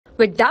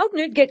With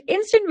Doubtnut, get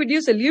instant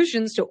video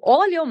solutions to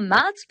all your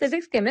maths,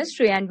 physics,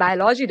 chemistry, and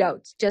biology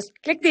doubts. Just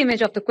click the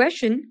image of the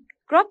question,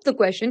 crop the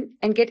question,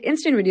 and get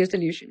instant video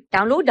solution.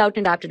 Download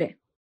Doubtnut app today.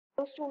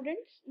 So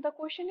students, the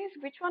question is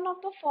which one of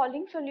the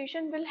following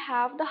solution will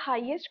have the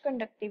highest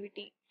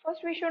conductivity? First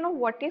we should know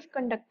what is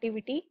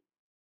conductivity.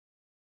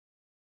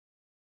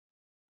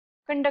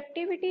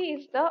 Conductivity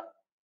is the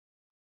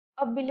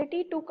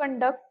ability to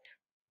conduct,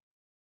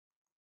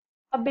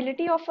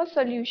 ability of a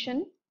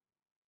solution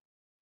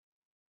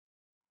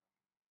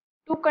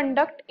to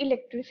conduct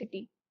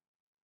electricity.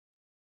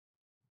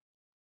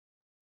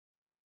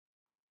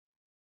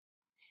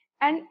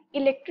 And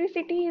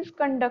electricity is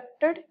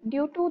conducted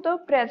due to the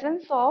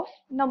presence of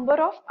number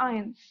of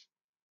ions.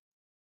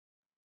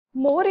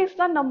 More is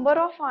the number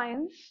of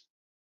ions,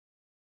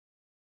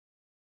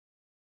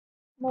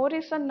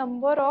 moving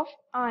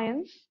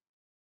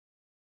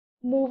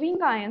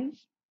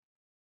ions,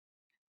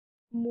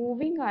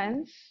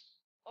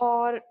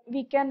 or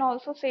we can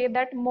also say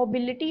that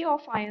mobility of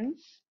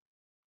ions.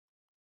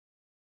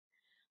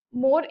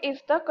 More is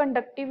the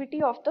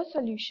conductivity of the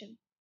solution.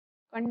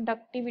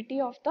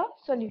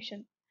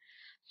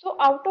 So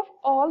out of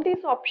all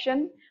these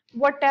options,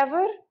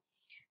 whatever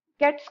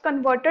gets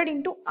converted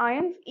into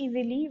ions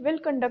easily will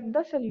conduct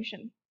the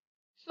solution.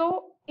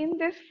 So in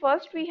this,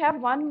 first we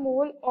have 1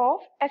 mole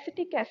of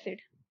acetic acid.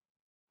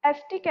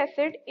 Acetic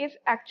acid is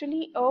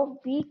actually a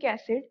weak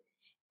acid,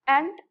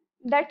 and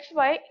that's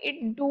why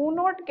it do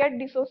not get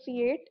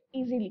dissociate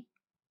easily.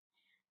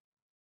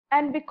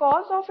 And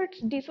because of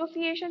its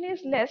dissociation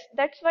is less,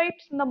 that's why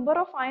its number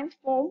of ions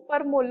formed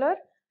per molar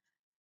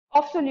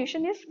of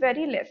solution is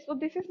very less. So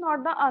this is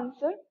not the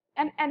answer.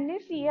 And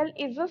NaCl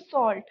is a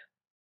salt.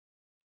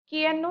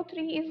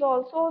 KNO3 is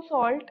also a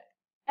salt,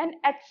 and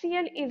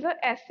HCl is an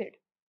acid.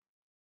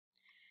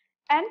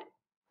 And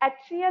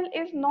HCl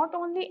is not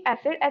only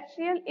acid,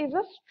 HCl is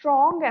a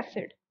strong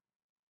acid.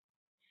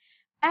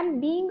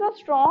 And being a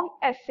strong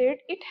acid,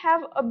 it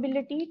have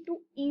ability to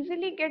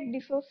easily get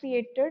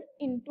dissociated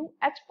into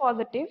H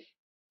positive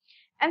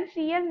and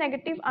Cl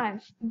negative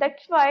ions.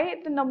 That's why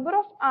the number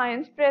of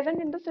ions present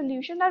in the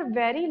solution are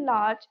very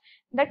large.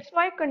 That's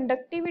why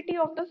conductivity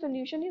of the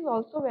solution is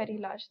also very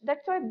large.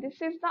 That's why this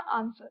is the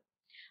answer.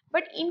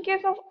 But in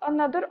case of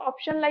another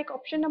option like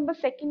option number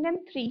 2 and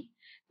 3,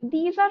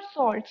 these are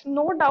salts.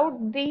 No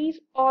doubt these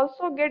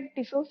also get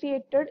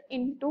dissociated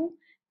into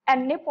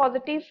Na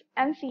positive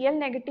and Cl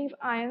negative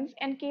ions,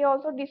 and K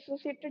also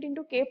dissociated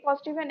into K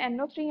positive and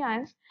NO3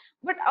 ions.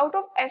 But out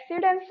of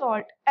acid and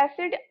salt,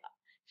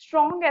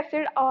 strong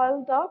acid are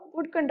the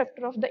good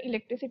conductor of the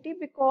electricity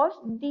because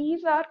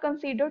these are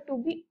considered to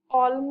be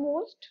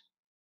almost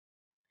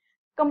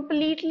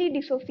completely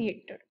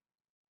dissociated.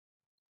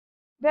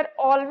 They're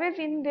always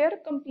in their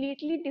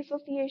completely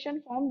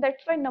dissociation form.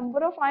 That's why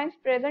number of ions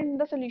present in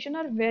the solution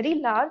are very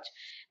large.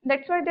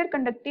 That's why their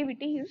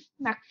conductivity is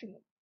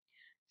maximum.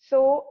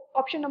 So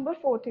option number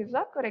 4 is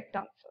the correct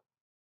answer.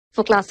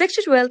 For class 6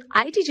 to 12,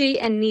 IIT JEE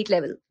and NEET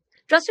level.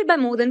 Trusted by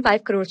more than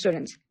 5 crore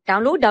students.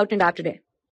 Download Doubtnut app today.